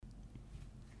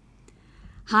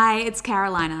Hi, it's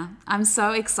Carolina. I'm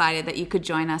so excited that you could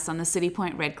join us on the City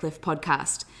Point Redcliffe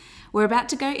podcast. We're about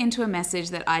to go into a message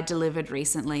that I delivered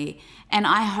recently, and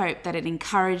I hope that it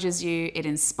encourages you, it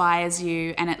inspires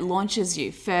you, and it launches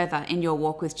you further in your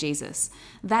walk with Jesus.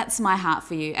 That's my heart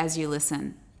for you as you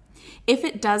listen. If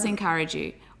it does encourage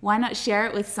you, why not share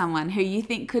it with someone who you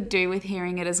think could do with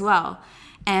hearing it as well?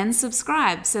 And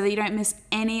subscribe so that you don't miss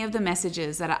any of the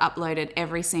messages that are uploaded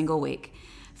every single week.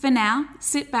 For now,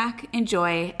 sit back,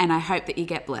 enjoy, and I hope that you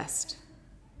get blessed.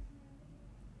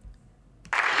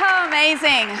 Oh,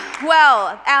 amazing.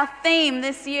 Well, our theme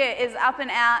this year is Up and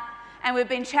Out, and we've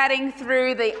been chatting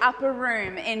through the upper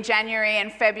room in January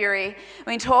and February. We've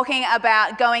been talking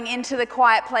about going into the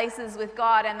quiet places with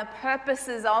God, and the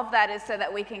purposes of that is so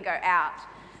that we can go out,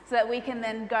 so that we can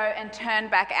then go and turn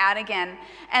back out again.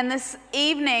 And this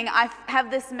evening, I have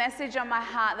this message on my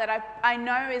heart that I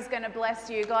know is going to bless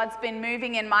you. God's been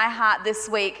moving in my heart this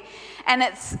week, and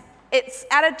it's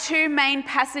out of two main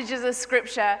passages of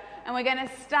Scripture, and we're going to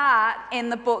start in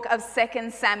the book of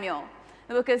 2 Samuel.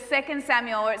 The book of 2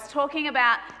 Samuel, where it's talking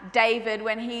about David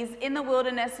when he's in the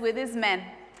wilderness with his men.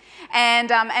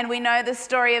 And we know the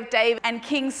story of David, and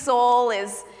King Saul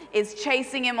is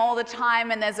chasing him all the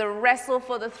time, and there's a wrestle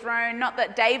for the throne. Not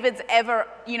that David's ever,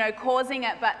 causing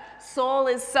it, but Saul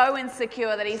is so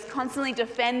insecure that he's constantly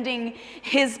defending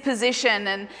his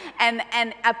position,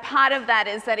 and a part of that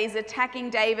is that he's attacking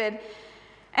David.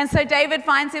 And so David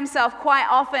finds himself quite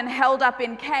often held up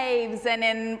in caves and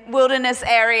in wilderness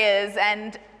areas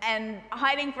and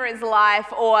hiding for his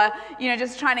life, or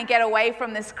just trying to get away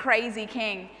from this crazy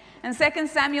king. In 2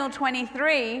 Samuel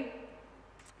 23,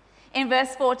 in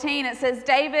verse 14, it says,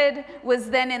 David was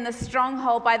then in the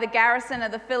stronghold by the garrison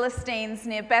of the Philistines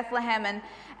near Bethlehem,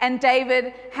 and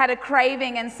David had a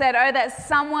craving and said, oh, that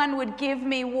someone would give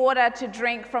me water to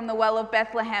drink from the well of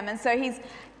Bethlehem. And so he's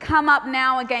come up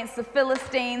now against the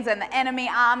Philistines and the enemy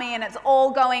army, and it's all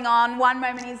going on. One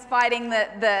moment he's fighting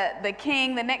the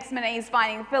king, the next minute he's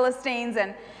fighting the Philistines,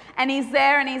 and he's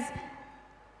there and he's,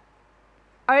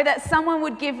 oh, that someone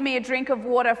would give me a drink of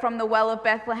water from the well of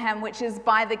Bethlehem, which is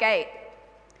by the gate.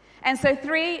 And so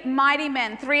three mighty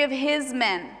men, three of his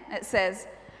men, it says,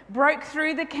 broke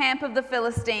through the camp of the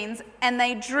Philistines, and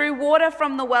they drew water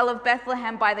from the well of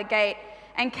Bethlehem by the gate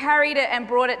and carried it and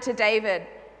brought it to David.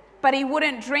 But he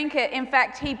wouldn't drink it. In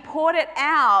fact, he poured it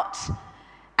out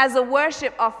as a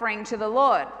worship offering to the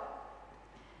Lord.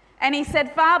 And he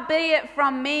said, far be it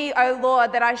from me, O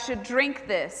Lord, that I should drink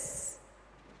this.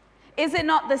 Is it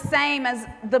not the same as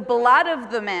the blood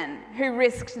of the men who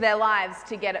risked their lives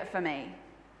to get it for me?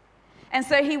 And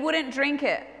so he wouldn't drink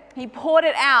it. He poured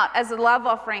it out as a love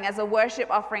offering, as a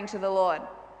worship offering to the Lord.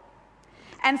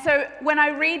 And so when I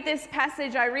read this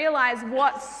passage, I realize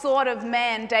what sort of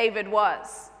man David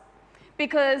was,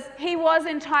 because he was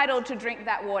entitled to drink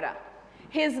that water.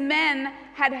 His men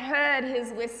had heard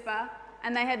his whisper,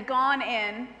 and they had gone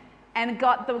in and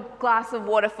got the glass of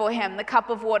water for him, the cup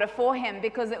of water for him,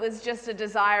 because it was just a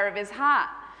desire of his heart.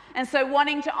 And so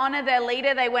wanting to honor their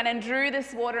leader, they went and drew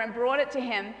this water and brought it to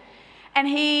him. And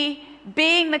he,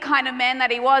 being the kind of man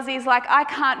that he was, he's like, I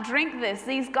can't drink this.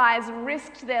 These guys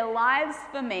risked their lives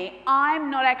for me. I'm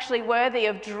not actually worthy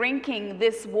of drinking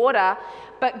this water,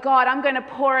 but God, I'm going to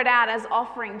pour it out as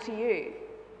offering to you.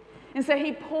 And so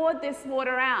he poured this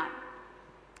water out,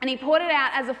 and he poured it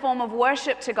out as a form of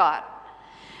worship to God.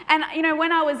 And,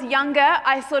 when I was younger,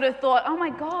 I sort of thought, oh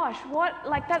my gosh,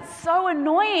 that's so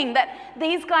annoying that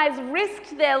these guys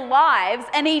risked their lives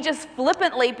and he just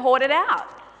flippantly poured it out.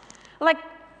 Like,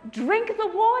 drink the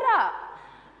water.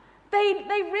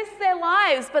 They risked their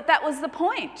lives, but that was the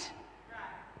point.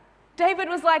 David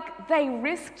was like, they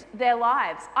risked their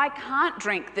lives. I can't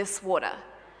drink this water.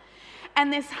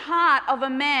 And this heart of a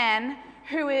man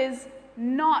who is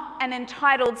not an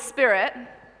entitled spirit,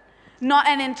 not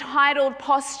an entitled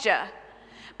posture,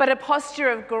 but a posture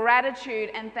of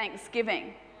gratitude and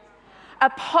thanksgiving.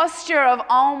 A posture of,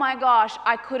 oh my gosh,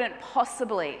 I couldn't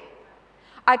possibly.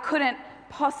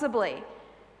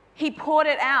 He poured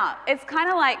it out. It's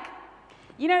kind of like,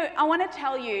 I want to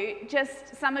tell you,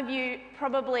 just some of you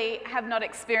probably have not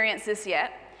experienced this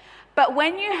yet, but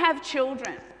when you have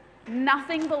children,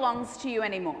 nothing belongs to you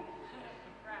anymore.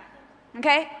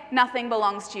 Okay? Nothing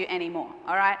belongs to you anymore,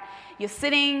 all right? You're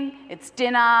sitting, it's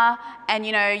dinner, and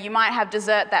you might have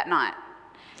dessert that night.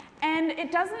 And it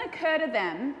doesn't occur to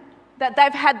them that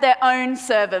they've had their own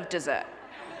serve of dessert.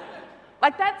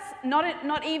 Like, that's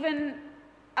not even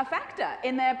a factor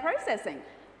in their processing,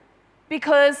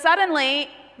 because suddenly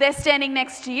they're standing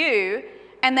next to you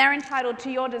and they're entitled to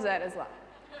your dessert as well.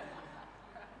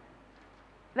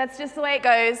 That's just the way it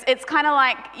goes. It's kind of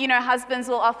like, husbands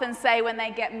will often say when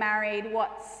they get married,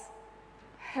 what's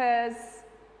hers,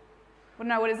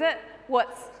 what is it?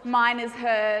 What's mine is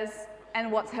hers,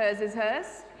 and what's hers is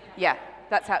hers. Yeah,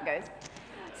 that's how it goes.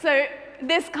 So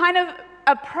this kind of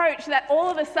approach that all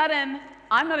of a sudden,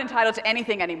 I'm not entitled to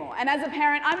anything anymore. And as a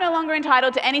parent, I'm no longer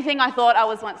entitled to anything I thought I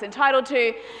was once entitled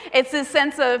to. It's this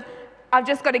sense of, I've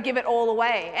just got to give it all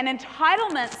away. And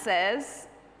entitlement says,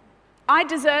 I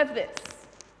deserve this.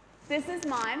 This is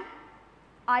mine.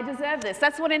 I deserve this.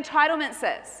 That's what entitlement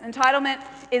says. Entitlement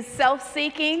is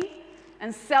self-seeking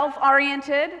and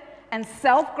self-oriented and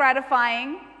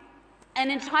self-gratifying. And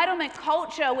entitlement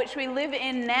culture, which we live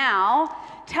in now,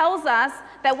 tells us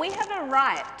that we have a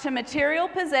right to material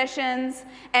possessions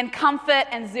and comfort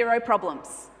and zero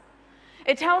problems.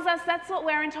 It tells us that's what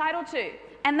we're entitled to.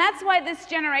 And that's why this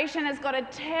generation has got a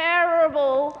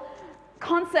terrible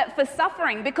concept for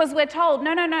suffering, because we're told,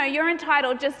 no, you're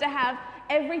entitled just to have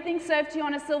everything served to you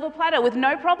on a silver platter with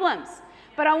no problems.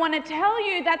 But I want to tell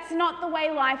you that's not the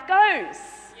way life goes.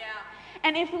 Yeah.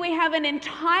 And if we have an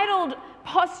entitled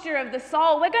posture of the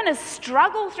soul, we're going to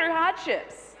struggle through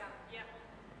hardships. Yeah.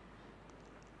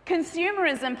 Yeah.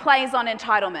 Consumerism plays on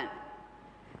entitlement.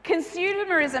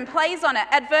 Consumerism plays on it.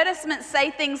 Advertisements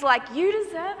say things like, you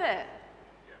deserve it.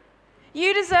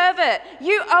 You deserve it.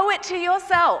 You owe it to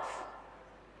yourself.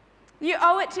 You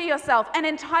owe it to yourself. And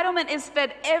entitlement is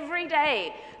fed every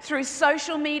day through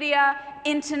social media,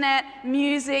 internet,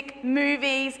 music,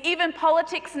 movies, even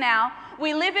politics now.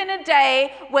 We live in a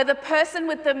day where the person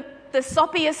with the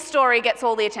soppiest story gets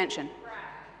all the attention.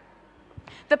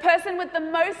 The person with the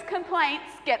most complaints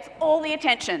gets all the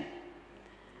attention.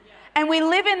 And we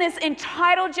live in this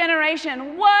entitled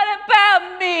generation. What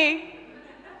about me?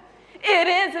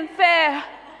 It isn't fair.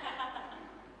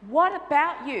 What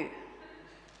about you?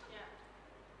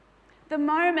 The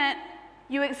moment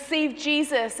you receive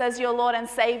Jesus as your Lord and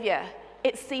Savior,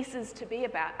 it ceases to be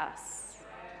about us.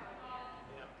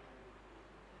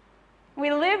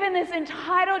 We live in this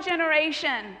entitled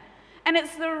generation, and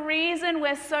it's the reason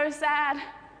we're so sad.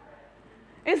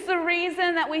 It's the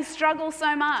reason that we struggle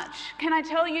so much. Can I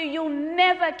tell you, you'll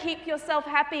never keep yourself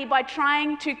happy by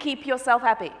trying to keep yourself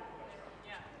happy.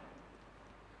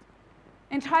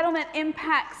 Entitlement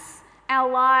impacts our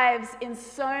lives in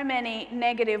so many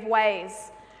negative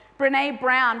ways. Brene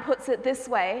Brown puts it this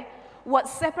way: what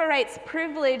separates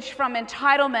privilege from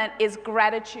entitlement is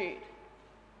gratitude.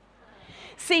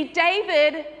 See,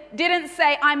 David didn't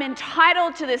say, I'm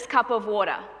entitled to this cup of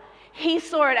water. He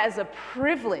saw it as a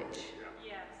privilege.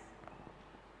 Yes.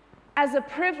 As a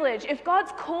privilege. If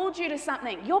God's called you to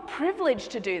something, you're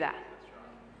privileged to do that.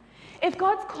 If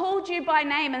God's called you by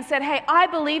name and said, hey, I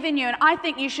believe in you and I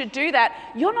think you should do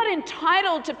that, you're not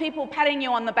entitled to people patting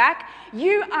you on the back.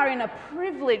 You are in a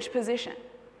privileged position.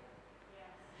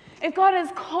 If God has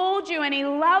called you and he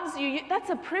loves you, that's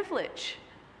a privilege.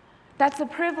 That's a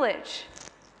privilege.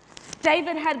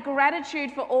 David had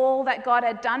gratitude for all that God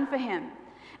had done for him.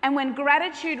 And when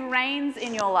gratitude reigns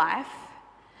in your life,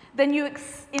 then you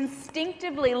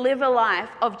instinctively live a life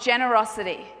of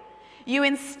generosity. You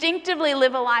instinctively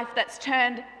live a life that's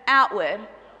turned outward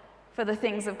for the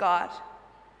things of God.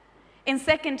 In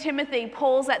 2 Timothy,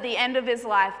 Paul's at the end of his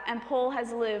life, and Paul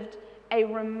has lived a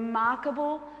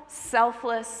remarkable,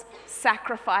 selfless,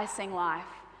 sacrificing life.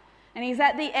 And he's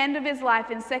at the end of his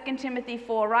life in 2 Timothy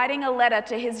 4, writing a letter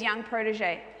to his young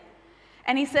protege.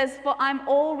 And he says, for I'm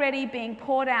already being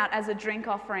poured out as a drink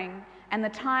offering, and the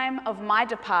time of my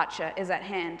departure is at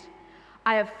hand.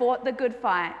 I have fought the good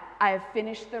fight, I have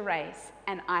finished the race,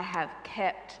 and I have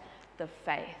kept the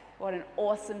faith. What an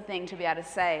awesome thing to be able to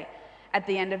say at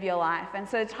the end of your life. And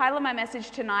so the title of my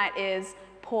message tonight is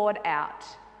Poured Out.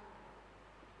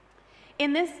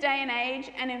 In this day and age,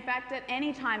 and in fact at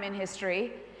any time in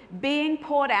history, being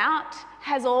poured out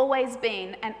has always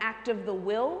been an act of the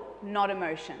will, not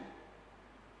emotion.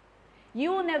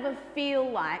 You will never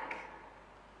feel like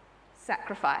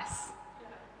sacrifice.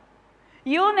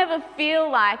 You'll never feel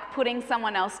like putting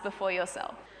someone else before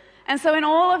yourself. And so in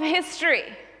all of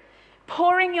history,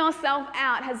 pouring yourself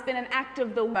out has been an act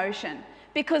of the emotion,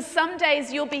 because some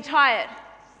days you'll be tired,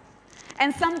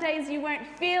 and some days you won't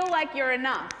feel like you're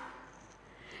enough,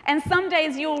 and some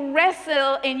days you'll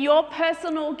wrestle in your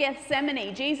personal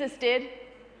Gethsemane. Jesus did.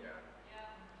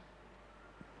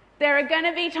 There are going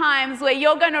to be times where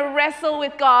you're going to wrestle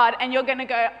with God and you're going to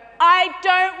go, I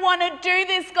don't want to do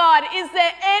this, God. Is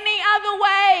there any other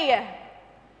way?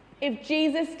 If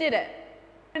Jesus did it,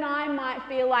 and I might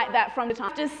feel like that from the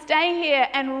time. Just stay here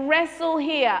and wrestle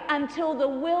here until the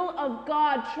will of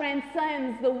God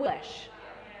transcends the flesh.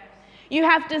 You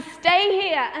have to stay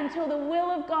here until the will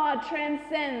of God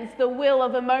transcends the will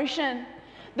of emotion,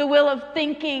 the will of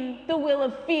thinking, the will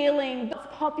of feeling, that's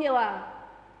popular.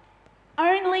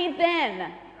 Only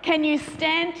then can you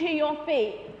stand to your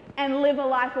feet and live a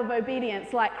life of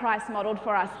obedience like Christ modeled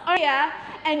for us.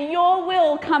 And your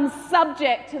will comes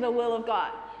subject to the will of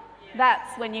God.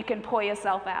 That's when you can pour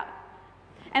yourself out.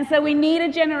 And so we need a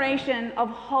generation of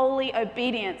holy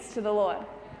obedience to the Lord,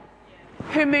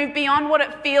 who move beyond what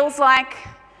it feels like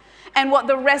and what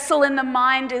the wrestle in the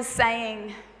mind is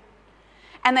saying.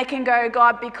 And they can go,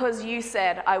 God, because you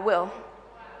said, I will.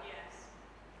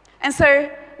 And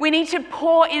so we need to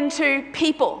pour into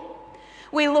people.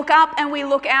 We look up and we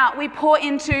look out. We pour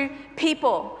into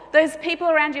people. Those people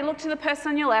around you, look to the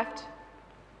person on your left.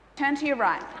 Turn to your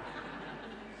right.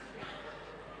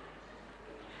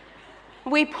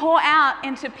 We pour out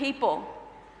into people.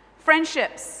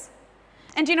 Friendships.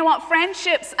 And do you know what?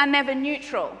 Friendships are never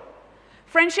neutral.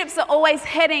 Friendships are always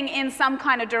heading in some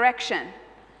kind of direction.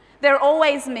 They're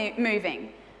always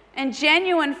moving. And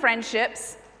genuine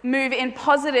friendships move in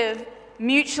positive,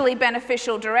 mutually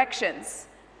beneficial directions.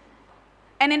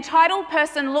 An entitled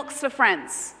person looks for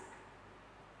friends.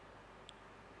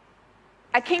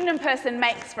 A kingdom person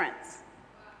makes friends.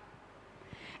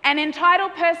 An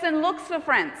entitled person looks for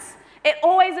friends. It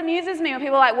always amuses me when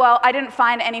people are like, well, I didn't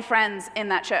find any friends in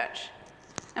that church.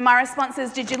 And my response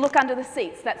is, did you look under the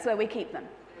seats? That's where we keep them.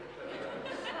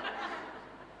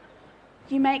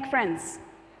 You make friends.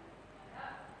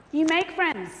 You make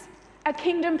friends. A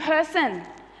kingdom person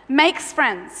makes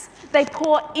friends. They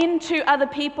pour into other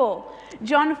people.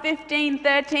 John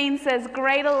 15:13 says,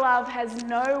 greater love has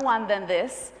no one than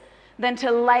this, than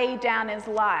to lay down his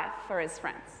life for his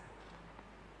friends.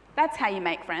 That's how you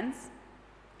make friends.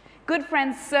 Good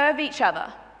friends serve each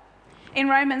other. In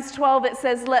Romans 12 it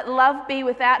says, let love be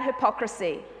without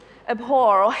hypocrisy.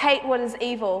 Abhor or hate what is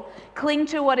evil. Cling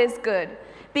to what is good.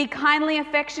 Be kindly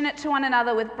affectionate to one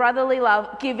another with brotherly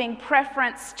love, giving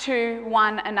preference to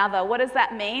one another. What does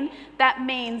that mean? That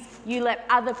means you let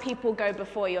other people go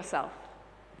before yourself.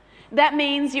 That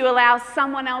means you allow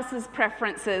someone else's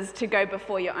preferences to go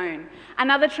before your own.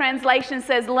 Another translation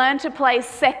says, learn to play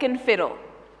second fiddle,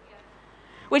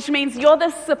 which means you're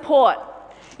the support,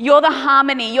 you're the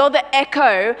harmony, you're the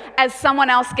echo as someone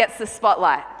else gets the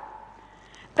spotlight.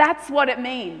 That's what it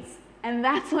means. And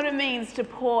that's what it means to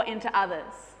pour into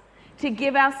others, to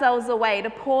give ourselves away,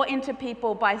 to pour into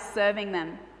people by serving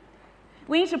them.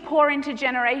 We need to pour into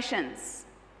generations.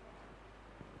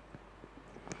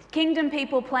 Kingdom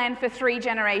people plan for 3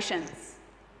 generations.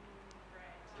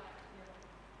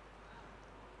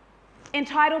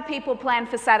 Entitled people plan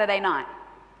for Saturday night.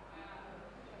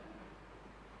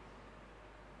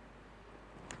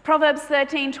 Proverbs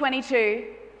 13:22,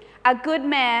 a good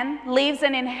man leaves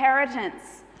an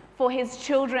inheritance for his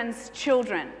children's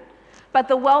children, but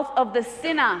the wealth of the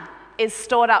sinner is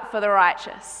stored up for the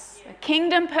righteous. A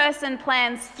kingdom person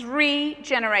plans 3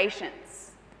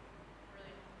 generations,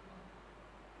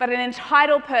 but an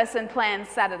entitled person plans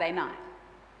Saturday night.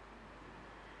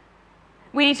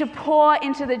 We need to pour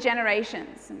into the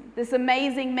generations. This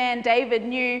amazing man, David,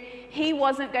 knew he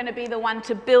wasn't going to be the one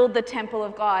to build the temple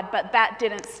of God, but that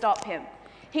didn't stop him.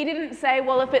 He didn't say,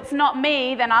 well, if it's not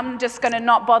me, then I'm just going to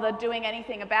not bother doing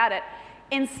anything about it.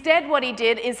 Instead, what he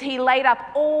did is he laid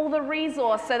up all the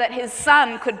resource so that his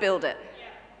son could build it.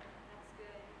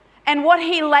 And what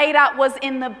he laid up was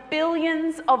in the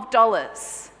billions of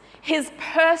dollars. His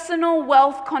personal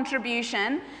wealth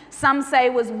contribution, some say,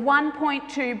 was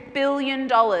 $1.2 billion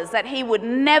that he would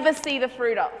never see the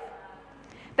fruit of,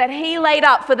 that he laid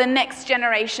up for the next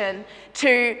generation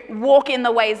to walk in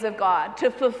the ways of God,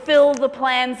 to fulfill the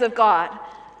plans of God.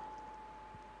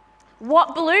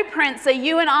 What blueprints are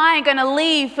you and I going to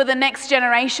leave for the next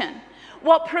generation?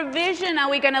 What provision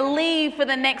are we going to leave for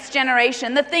the next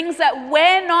generation? The things that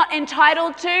we're not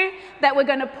entitled to, that we're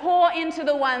going to pour into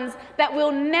the ones that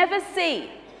we'll never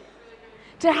see.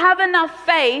 To have enough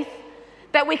faith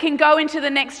that we can go into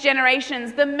the next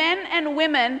generations. The men and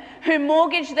women who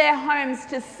mortgage their homes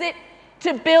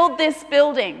to build this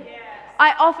building.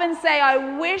 I often say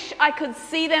I wish I could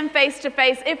see them face to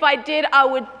face. If I did, I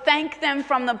would thank them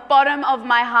from the bottom of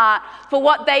my heart for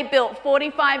what they built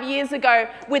 45 years ago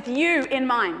with you in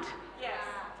mind. Yes.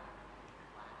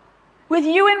 With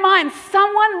you in mind.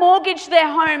 Someone mortgaged their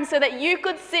home so that you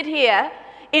could sit here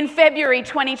in February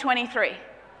 2023.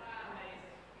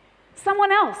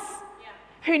 Someone else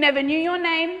who never knew your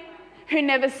name, who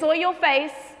never saw your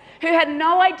face, who had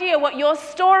no idea what your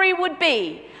story would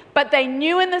be, but they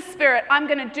knew in the spirit, I'm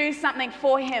going to do something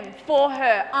for him, for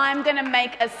her. I'm going to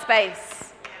make a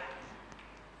space.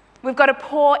 We've got to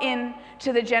pour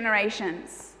into the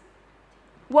generations.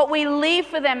 What we leave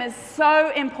for them is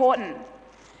so important.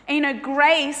 And you know,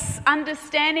 grace,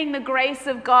 understanding the grace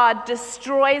of God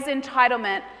destroys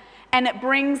entitlement and it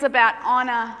brings about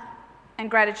honor and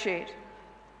gratitude.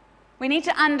 We need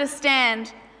to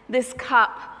understand this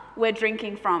cup we're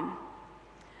drinking from.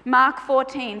 Mark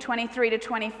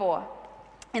 14:23-24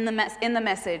 in the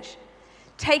message.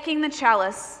 Taking the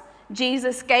chalice,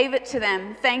 Jesus gave it to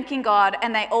them, thanking God,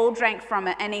 and they all drank from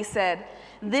it. And he said,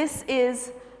 "This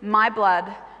is my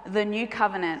blood, the new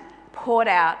covenant, poured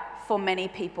out for many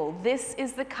people." This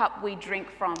is the cup we drink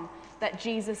from that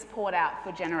Jesus poured out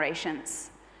for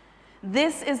generations.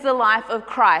 This is the life of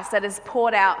Christ that is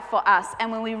poured out for us.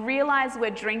 And when we realize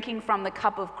we're drinking from the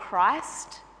cup of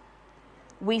Christ,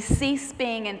 we cease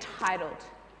being entitled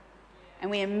and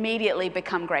we immediately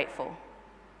become grateful.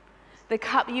 The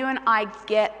cup you and I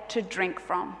get to drink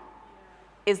from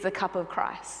is the cup of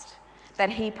Christ that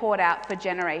he poured out for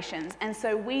generations. And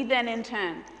so we then in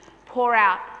turn pour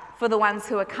out for the ones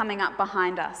who are coming up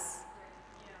behind us.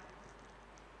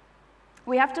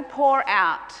 We have to pour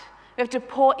out. We have to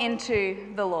pour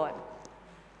into the Lord.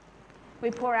 We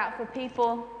pour out for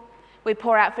people, we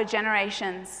pour out for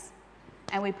generations,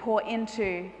 and we pour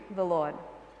into the Lord.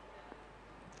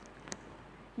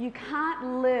 You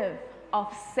can't live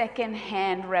off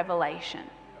second-hand revelation.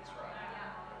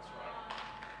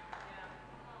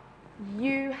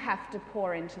 You have to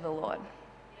pour into the Lord.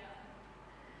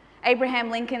 Abraham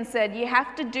Lincoln said, "You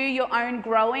have to do your own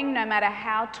growing no matter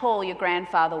how tall your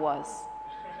grandfather was."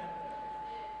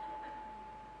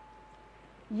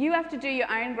 You have to do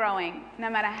your own growing no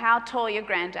matter how tall your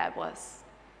granddad was.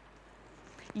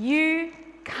 You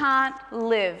can't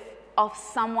live off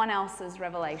someone else's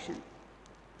revelation.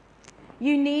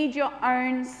 You need your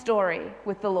own story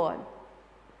with the Lord.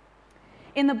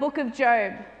 In the book of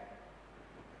Job,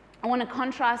 I want to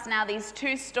contrast now these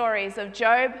two stories of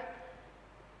Job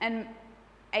and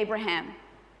Abraham,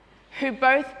 who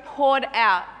both poured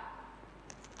out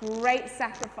great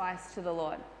sacrifice to the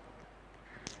Lord.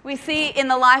 We see in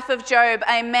the life of Job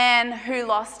a man who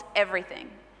lost everything.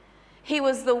 He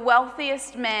was the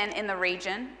wealthiest man in the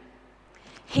region.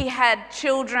 He had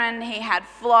children, he had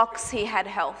flocks, he had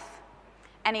health,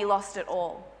 and he lost it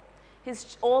all.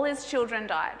 All his children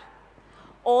died.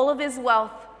 All of his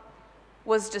wealth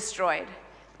was destroyed,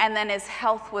 and then his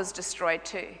health was destroyed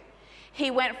too. He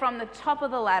went from the top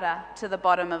of the ladder to the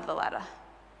bottom of the ladder.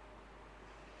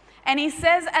 And he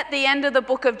says at the end of the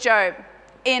book of Job,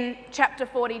 in chapter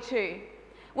 42,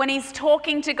 when he's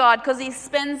talking to God, because he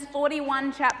spends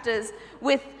 41 chapters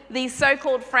with these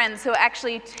so-called friends who are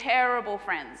actually terrible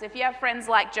friends. If you have friends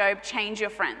like Job, change your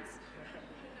friends.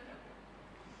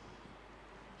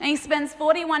 And he spends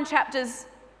 41 chapters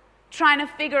trying to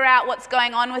figure out what's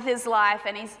going on with his life,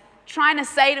 and he's trying to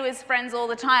say to his friends all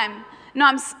the time,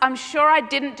 "No, I'm sure I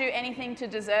didn't do anything to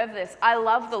deserve this. I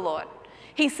love the Lord."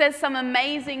 He says some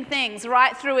amazing things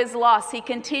right through his loss. He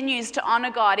continues to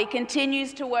honor God. He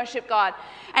continues to worship God.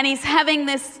 And he's having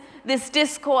this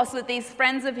discourse with these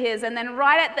friends of his. And then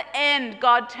right at the end,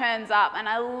 God turns up. And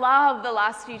I love the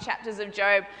last few chapters of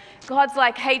Job. God's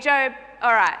like, "Hey, Job,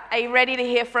 all right, are you ready to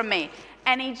hear from me?"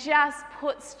 And he just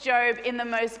puts Job in the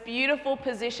most beautiful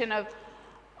position of,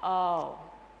 "Oh,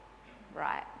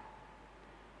 right.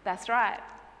 That's right."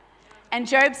 And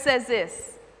Job says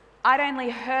this, "I'd only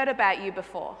heard about you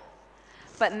before,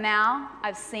 but now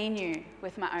I've seen you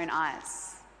with my own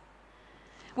eyes."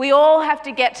 We all have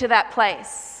to get to that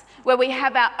place where we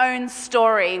have our own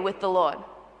story with the Lord.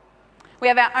 We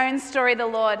have our own story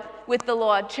with the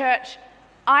Lord. Church,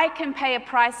 I can pay a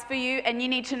price for you, and you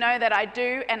need to know that I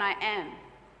do, and I am.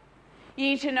 You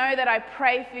need to know that I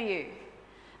pray for you,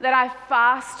 that I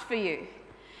fast for you,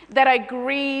 that I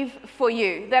grieve for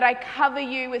you, that I cover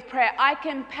you with prayer. I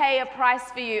can pay a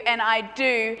price for you, and I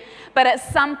do, but at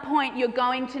some point you're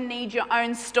going to need your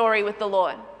own story with the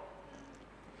Lord.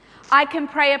 I can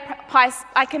pay a price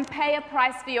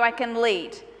for you, I can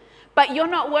lead, but you're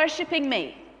not worshiping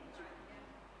me.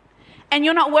 And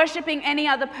you're not worshiping any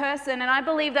other person, and I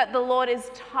believe that the Lord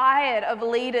is tired of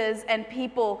leaders and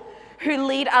people who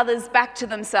lead others back to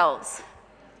themselves.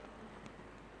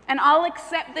 And I'll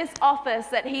accept this office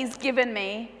that he's given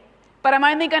me, but I'm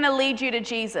only going to lead you to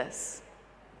Jesus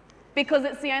because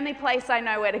it's the only place I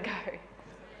know where to go.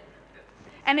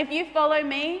 And if you follow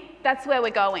me, that's where we're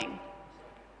going.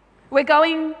 We're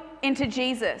going into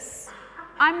Jesus.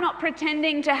 I'm not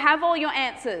pretending to have all your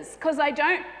answers because I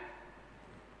don't,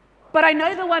 but I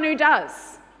know the one who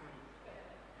does.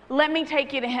 Let me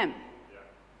take you to him.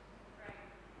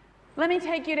 Let me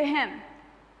take you to him.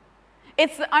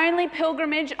 It's the only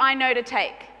pilgrimage I know to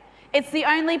take. It's the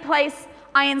only place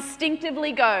I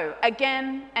instinctively go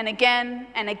again and again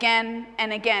and again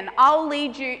and again. I'll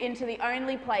lead you into the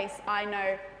only place I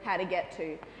know how to get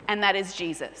to, and that is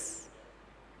Jesus.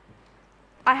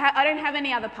 I don't have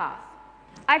any other path.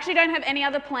 I actually don't have any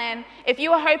other plan. If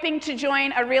you are hoping to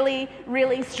join a really,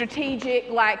 really strategic,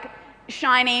 like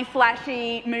shiny,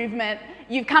 flashy movement,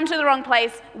 you've come to the wrong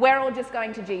place. We're all just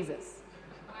going to Jesus.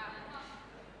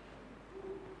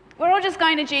 We're all just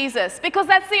going to Jesus because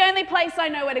that's the only place I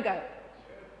know where to go.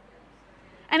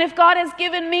 And if God has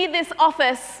given me this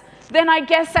office, then I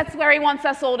guess that's where he wants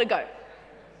us all to go.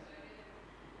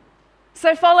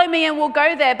 So follow me and we'll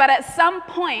go there. But at some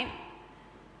point,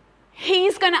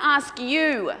 he's going to ask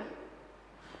you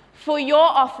for your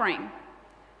offering.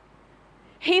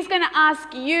 He's going to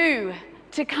ask you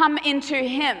to come into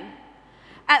him.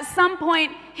 At some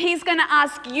point, he's going to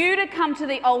ask you to come to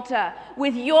the altar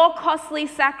with your costly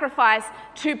sacrifice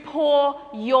to pour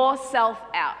yourself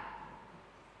out.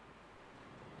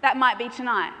 That might be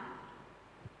tonight.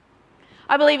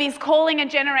 I believe he's calling a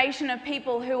generation of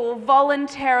people who will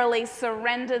voluntarily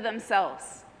surrender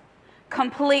themselves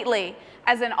completely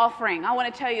as an offering. I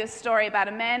want to tell you a story about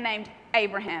a man named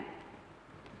Abraham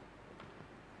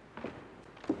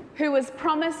who was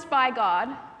promised by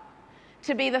God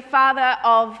to be the father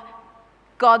of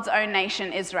God's own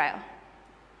nation, Israel.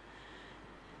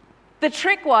 The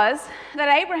trick was that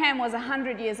Abraham was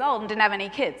 100 years old and didn't have any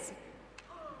kids.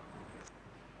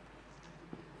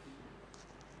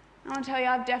 I want to tell you,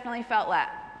 I've definitely felt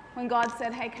that. When God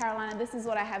said, hey, Carolina, this is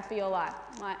what I have for your life.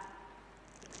 I'm like,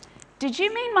 did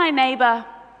you mean my neighbor?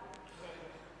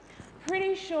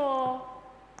 Pretty sure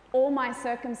all my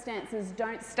circumstances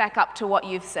don't stack up to what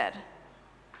you've said.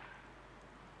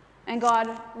 And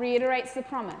God reiterates the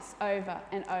promise over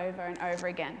and over and over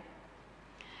again.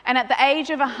 And at the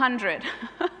age of 100,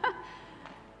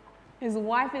 his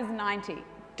wife is 90.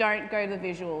 Don't go to the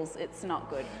visuals, it's not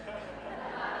good.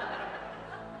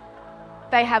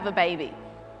 They have a baby.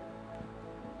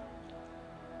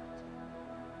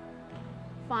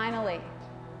 Finally,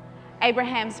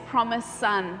 Abraham's promised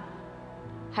son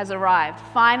has arrived.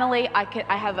 Finally, I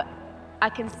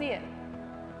can see it.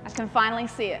 I can finally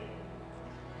see it.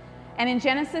 And in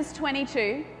Genesis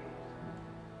 22,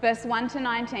 verse 1 to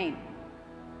 19,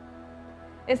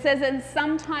 it says, and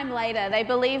sometime later, they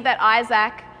believe that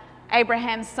Isaac,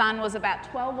 Abraham's son, was about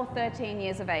 12 or 13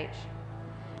 years of age.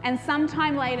 And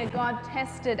sometime later, God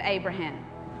tested Abraham.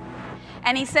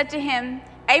 And he said to him,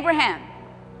 Abraham,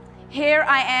 here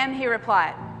I am, he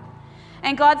replied.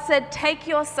 And God said, take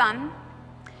your son,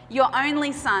 your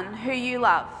only son, who you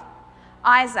love,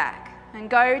 Isaac,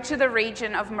 and go to the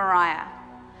region of Moriah.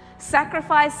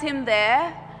 Sacrifice him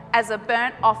there as a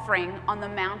burnt offering on the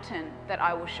mountain that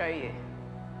I will show you.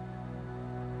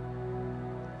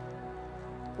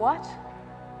 What?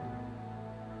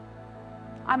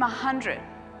 I'm 100.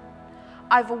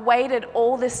 I've waited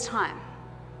all this time.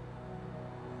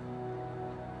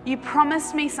 You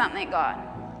promised me something, God,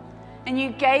 and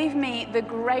you gave me the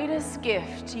greatest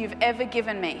gift you've ever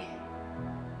given me.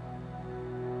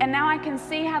 And now I can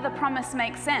see how the promise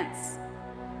makes sense.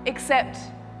 Except,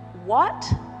 what?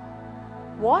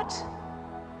 What?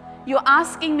 You're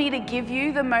asking me to give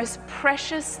you the most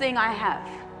precious thing I have.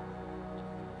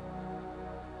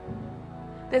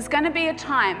 There's going to be a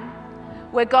time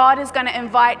where God is going to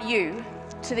invite you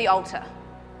to the altar.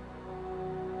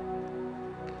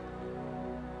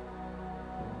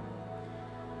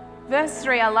 Verse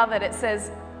 3, I love it. It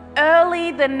says,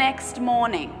 early the next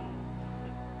morning.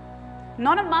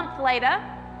 Not a month later.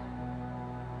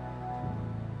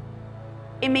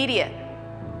 Immediate.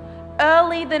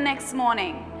 Early the next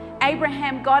morning,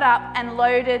 Abraham got up and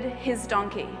loaded his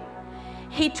donkey.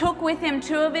 He took with him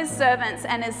 2 of his servants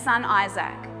and his son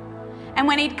Isaac. And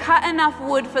when he'd cut enough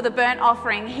wood for the burnt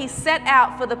offering, he set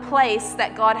out for the place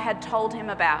that God had told him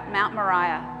about, Mount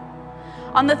Moriah.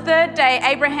 On the 3rd day,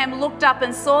 Abraham looked up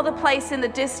and saw the place in the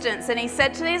distance, and he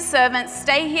said to his servants,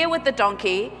 stay here with the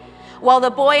donkey while the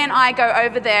boy and I go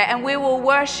over there, and we will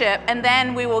worship, and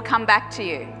then we will come back to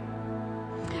you.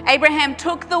 Abraham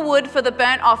took the wood for the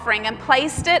burnt offering and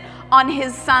placed it on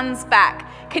his son's back.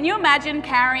 Can you imagine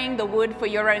carrying the wood for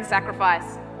your own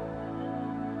sacrifice?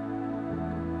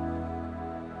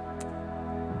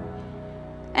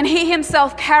 And he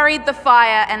himself carried the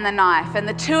fire and the knife, and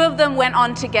the 2 of them went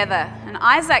on together. And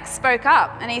Isaac spoke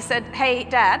up, and he said, hey,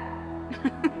 Dad.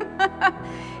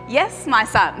 Yes, my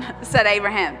son, said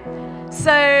Abraham.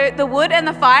 So the wood and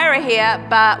the fire are here,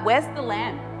 but where's the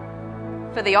lamb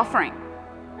for the offering?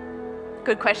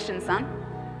 Good question, son.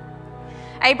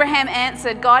 Abraham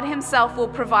answered, God himself will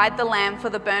provide the lamb for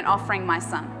the burnt offering, my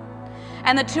son.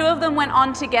 And the two of them went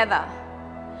on together.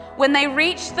 When they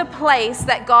reached the place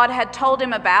that God had told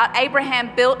him about,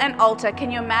 Abraham built an altar. Can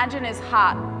you imagine his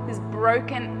heart, his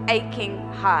broken, aching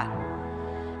heart?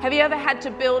 Have you ever had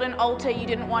to build an altar you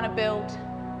didn't want to build?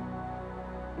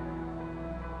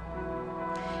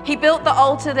 He built the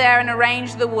altar there and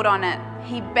arranged the wood on it.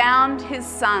 He bound his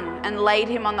son and laid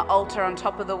him on the altar on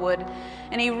top of the wood.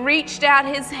 And he reached out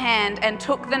his hand and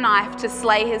took the knife to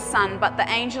slay his son. But the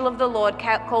angel of the Lord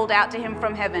called out to him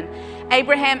from heaven,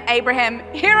 "Abraham, Abraham,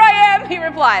 here I am," he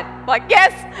replied. Like,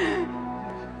 yes.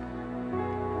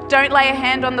 "Don't lay a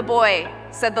hand on the boy,"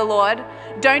 said the Lord.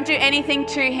 "Don't do anything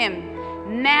to him.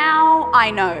 Now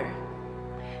I know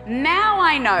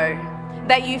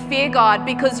that you fear God,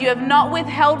 because you have not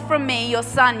withheld from me your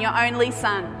son, your only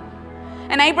son."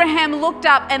 And Abraham looked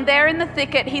up, and there in the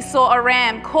thicket he saw a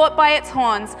ram caught by its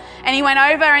horns. And he went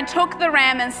over and took the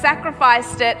ram and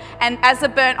sacrificed it and as a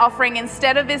burnt offering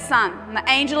instead of his son. And the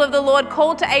angel of the Lord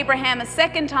called to Abraham a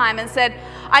second time and said,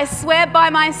 "I swear by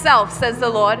myself, says the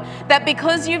Lord, that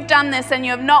because you've done this and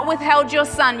you have not withheld your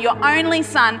son, your only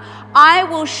son, I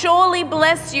will surely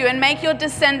bless you and make your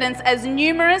descendants as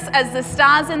numerous as the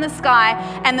stars in the sky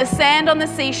and the sand on the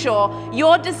seashore.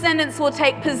 Your descendants will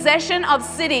take possession of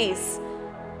cities.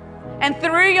 And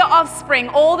through your offspring,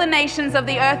 all the nations of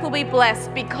the earth will be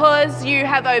blessed because you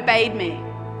have obeyed me."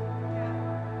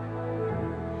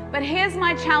 But here's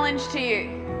my challenge to you.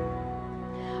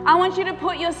 I want you to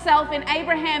put yourself in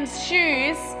Abraham's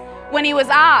shoes when he was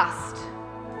asked.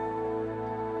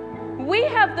 We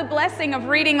have the blessing of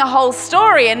reading the whole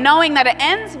story and knowing that it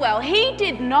ends well. He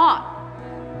did not.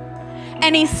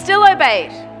 And he still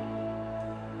obeyed.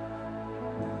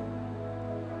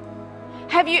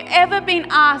 Have you ever been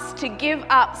asked to give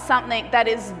up something that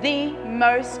is the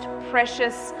most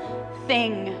precious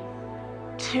thing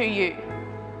to you?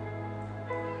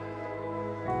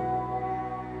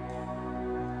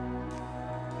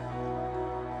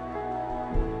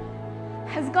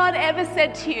 Has God ever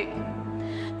said to you,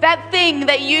 that thing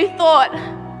that you thought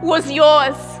was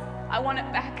yours, I want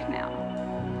it back now?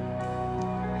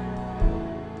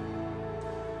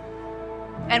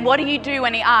 And what do you do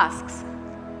when he asks?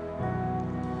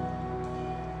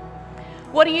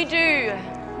 What do you do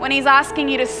when he's asking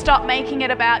you to stop making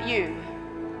it about you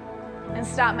and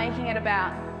start making it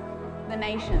about the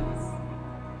nations?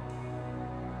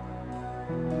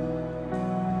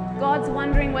 God's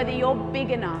wondering whether you're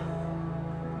big enough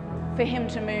for him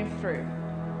to move through.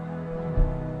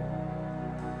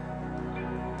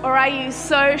 Or are you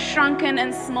so shrunken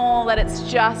and small that it's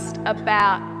just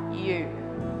about you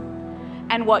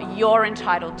and what you're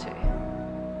entitled to?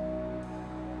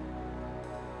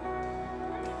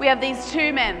 We have these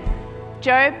two men,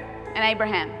 Job and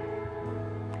Abraham.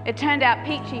 It turned out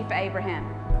peachy for Abraham.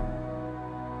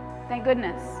 Thank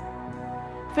goodness.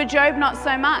 For Job, not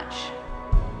so much.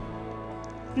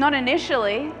 Not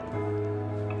initially.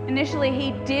 Initially,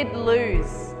 he did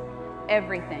lose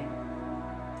everything.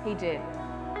 He did.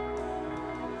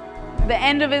 At the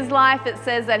end of his life, it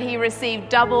says that he received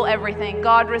double everything.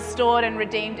 God restored and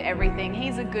redeemed everything.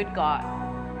 He's a good God.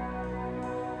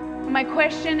 My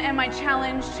question and my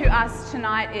challenge to us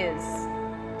tonight is,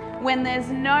 when there's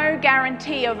no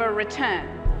guarantee of a return,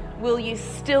 will you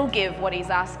still give what he's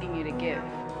asking you to give?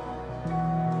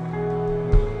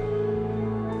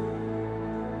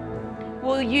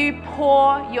 Will you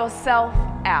pour yourself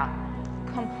out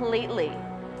completely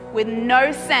with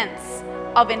no sense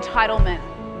of entitlement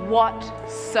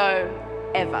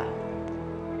whatsoever?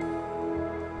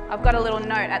 I've got a little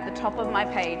note at the top of my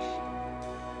page.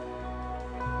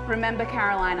 Remember,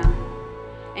 Carolina,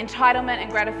 entitlement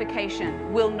and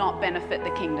gratification will not benefit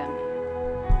the kingdom.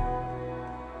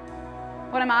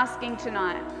 What I'm asking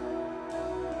tonight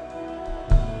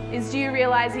is, do you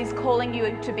realize he's calling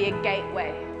you to be a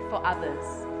gateway for others?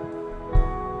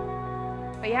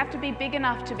 But you have to be big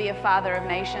enough to be a father of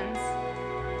nations,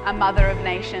 a mother of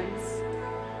nations.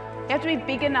 You have to be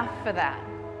big enough for that.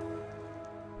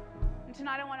 And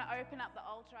tonight I want to open up the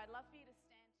altar. I'd love for you to stand.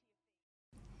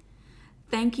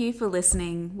 Thank you for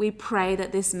listening. We pray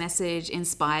that this message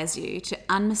inspires you to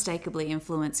unmistakably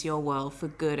influence your world for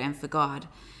good and for God.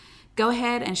 Go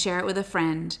ahead and share it with a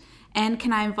friend. And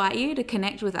can I invite you to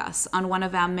connect with us on one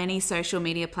of our many social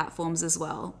media platforms as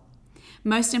well?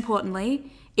 Most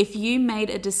importantly, if you made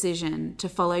a decision to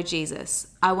follow Jesus,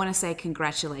 I want to say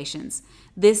congratulations.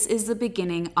 This is the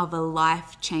beginning of a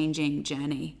life-changing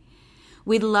journey.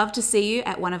 We'd love to see you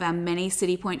at one of our many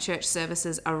City Point Church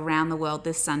services around the world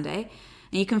this Sunday.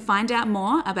 And you can find out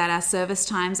more about our service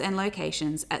times and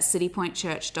locations at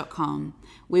citypointchurch.com.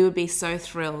 We would be so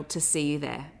thrilled to see you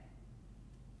there.